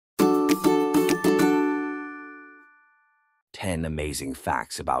10 amazing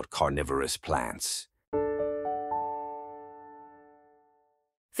facts about carnivorous plants.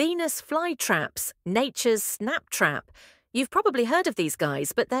 Venus flytraps, nature's snap trap. You've probably heard of these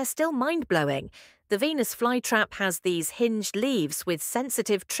guys, but they're still mind-blowing. The Venus flytrap has these hinged leaves with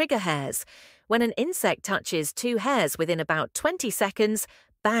sensitive trigger hairs. When an insect touches two hairs within about 20 seconds,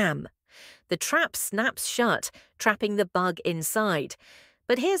 bam! The trap snaps shut, trapping the bug inside.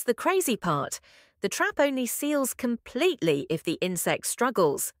 But here's the crazy part. The trap only seals completely if the insect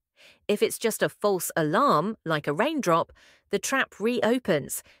struggles. If it's just a false alarm, like a raindrop, the trap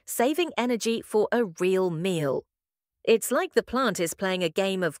reopens, saving energy for a real meal. It's like the plant is playing a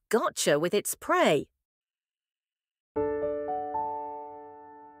game of gotcha with its prey.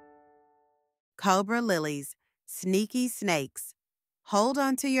 Cobra lilies, sneaky snakes. Hold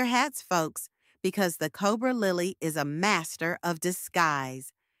on to your hats, folks, because the cobra lily is a master of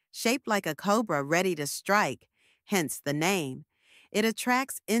disguise. Shaped like a cobra ready to strike, hence the name, it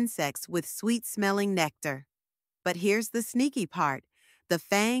attracts insects with sweet-smelling nectar. But here's the sneaky part. The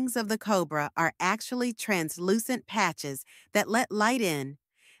fangs of the cobra are actually translucent patches that let light in.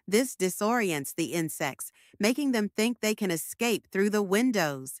 This disorients the insects, making them think they can escape through the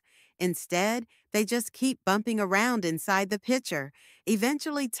windows. Instead, they just keep bumping around inside the pitcher,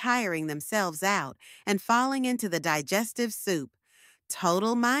 eventually tiring themselves out and falling into the digestive soup.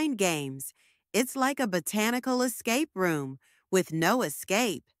 Total mind games. It's like a botanical escape room with no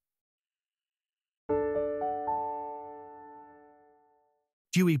escape.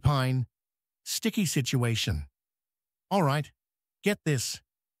 Dewy pine, sticky situation. All right, get this.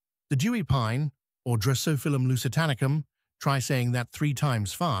 The dewy pine, or Drosophilum lusitanicum, try saying that 3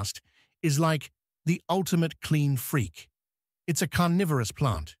 times fast, is like the ultimate clean freak. It's a carnivorous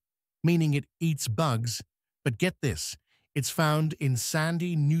plant, meaning it eats bugs, but get this, it's found in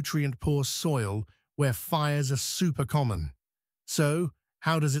sandy, nutrient-poor soil where fires are super common. So,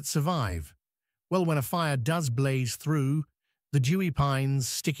 how does it survive? Well, when a fire does blaze through, the dewy pine's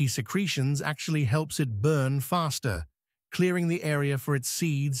sticky secretions actually helps it burn faster, clearing the area for its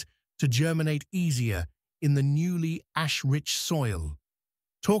seeds to germinate easier in the newly ash-rich soil.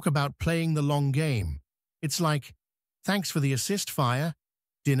 Talk about playing the long game. It's like, thanks for the assist, fire.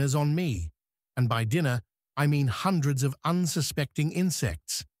 Dinner's on me. And by dinner, I mean hundreds of unsuspecting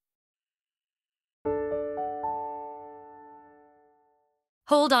insects.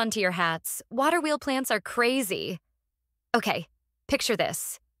 Hold on to your hats. Water wheel plants are crazy. Okay, picture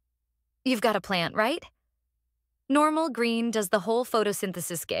this. You've got a plant, right? Normal green does the whole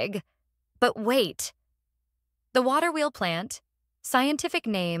photosynthesis gig. But wait. The water wheel plant, scientific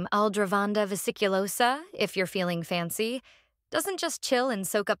name Aldrovanda vesiculosa, if you're feeling fancy, doesn't just chill and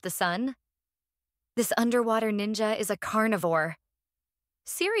soak up the sun. This underwater ninja is a carnivore.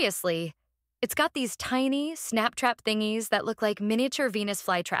 Seriously, it's got these tiny, snap trap thingies that look like miniature Venus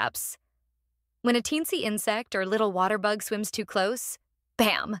flytraps. When a teensy insect or little water bug swims too close,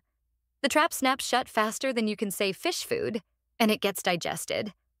 bam! The trap snaps shut faster than you can say fish food, and it gets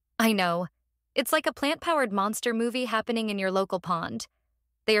digested. I know. It's like a plant-powered monster movie happening in your local pond.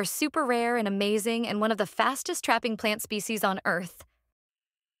 They are super rare and amazing and one of the fastest trapping plant species on Earth.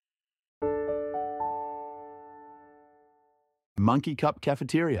 Monkey Cup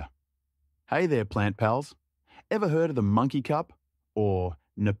Cafeteria. Hey there, plant pals. Ever heard of the monkey cup or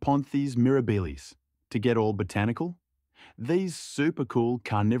Nepenthes mirabilis, to get all botanical? These super cool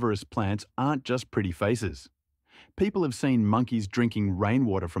carnivorous plants aren't just pretty faces. People have seen monkeys drinking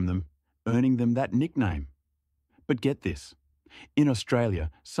rainwater from them, earning them that nickname. But get this. In Australia,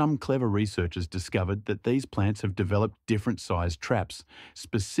 some clever researchers discovered that these plants have developed different-sized traps,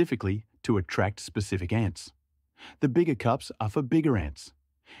 specifically to attract specific ants. The bigger cups are for bigger ants.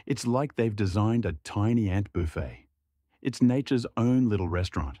 It's like they've designed a tiny ant buffet. It's nature's own little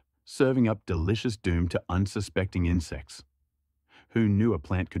restaurant, serving up delicious doom to unsuspecting insects. Who knew a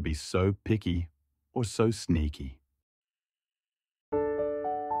plant could be so picky or so sneaky?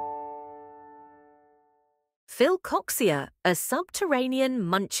 Phylcoxia, a subterranean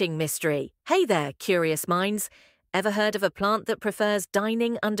munching mystery. Hey there, curious minds. Ever heard of a plant that prefers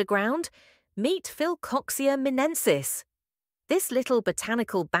dining underground? Meet Phylcoxia minensis. This little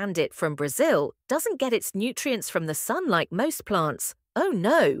botanical bandit from Brazil doesn't get its nutrients from the sun like most plants. Oh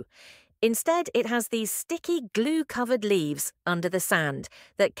no! Instead, it has these sticky glue-covered leaves under the sand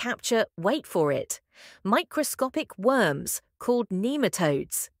that capture, wait for it, microscopic worms called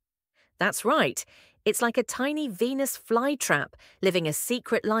nematodes. That's right, it's like a tiny Venus flytrap living a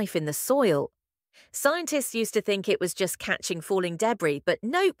secret life in the soil. Scientists used to think it was just catching falling debris, but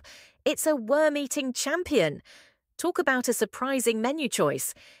nope, it's a worm-eating champion. Talk about a surprising menu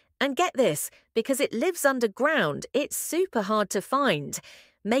choice. And get this, because it lives underground, it's super hard to find,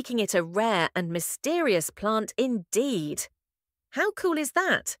 making it a rare and mysterious plant indeed. How cool is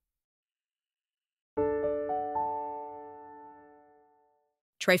that?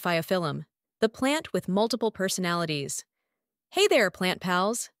 Triphyophyllum, the plant with multiple personalities. Hey there, plant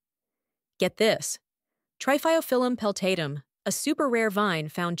pals! Get this. Triphyophyllum peltatum, a super rare vine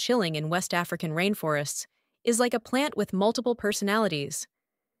found chilling in West African rainforests, is like a plant with multiple personalities.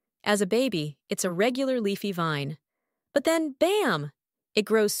 As a baby, it's a regular leafy vine. But then, bam! It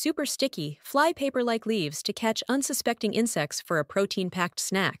grows super sticky, flypaper-like leaves to catch unsuspecting insects for a protein-packed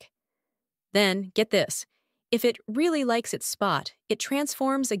snack. Then, get this. If it really likes its spot, it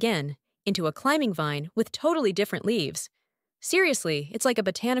transforms again into a climbing vine with totally different leaves. Seriously, it's like a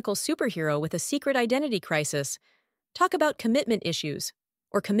botanical superhero with a secret identity crisis. Talk about commitment issues,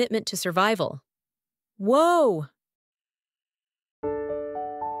 or commitment to survival. Whoa!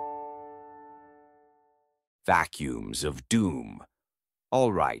 Vacuums of doom.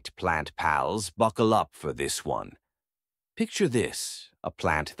 All right, plant pals, buckle up for this one. Picture this, a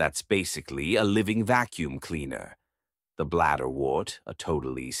plant that's basically a living vacuum cleaner. The bladderwort, a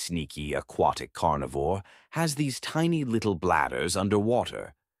totally sneaky aquatic carnivore, has these tiny little bladders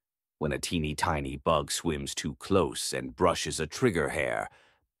underwater. When a teeny tiny bug swims too close and brushes a trigger hair,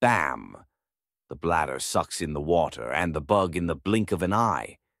 bam! The bladder sucks in the water and the bug in the blink of an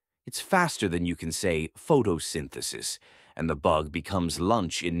eye. It's faster than you can say photosynthesis, and the bug becomes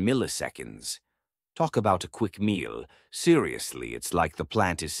lunch in milliseconds. Talk about a quick meal. Seriously, it's like the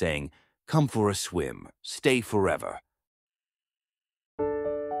plant is saying, come for a swim, stay forever.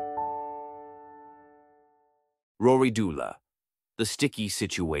 Roridula, the sticky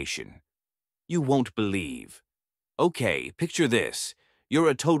situation. You won't believe. Okay, picture this. You're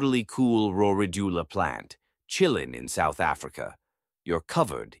a totally cool Roridula plant, chillin' in South Africa. You're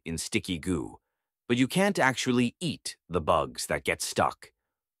covered in sticky goo, but you can't actually eat the bugs that get stuck.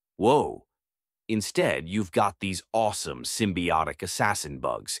 Whoa! Instead, you've got these awesome symbiotic assassin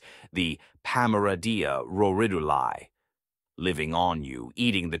bugs, the Pammeradea roridulae, living on you,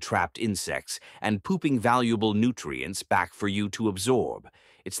 eating the trapped insects, and pooping valuable nutrients back for you to absorb.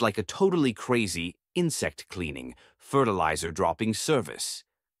 It's like a totally crazy insect cleaning, fertilizer dropping service.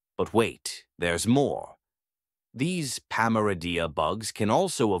 But wait, there's more. These Pammeradea bugs can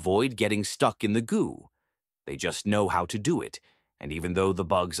also avoid getting stuck in the goo. They just know how to do it, and even though the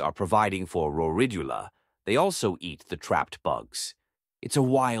bugs are providing for Roridula, they also eat the trapped bugs. It's a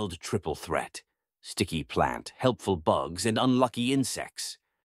wild triple threat: sticky plant, helpful bugs, and unlucky insects.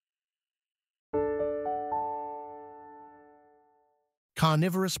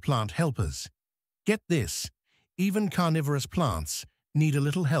 Carnivorous plant helpers. Get this, even carnivorous plants need a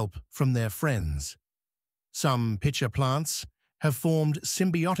little help from their friends. Some pitcher plants have formed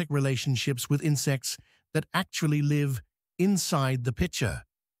symbiotic relationships with insects that actually live inside the pitcher.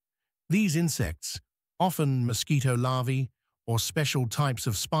 These insects, often mosquito larvae or special types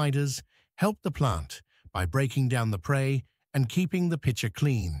of spiders, help the plant by breaking down the prey and keeping the pitcher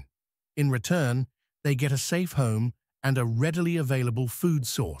clean. In return, they get a safe home and a readily available food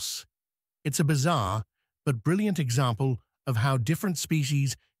source. It's a bizarre but brilliant example of how different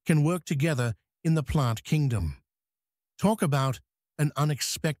species can work together in the plant kingdom. Talk about an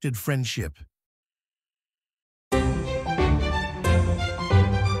unexpected friendship.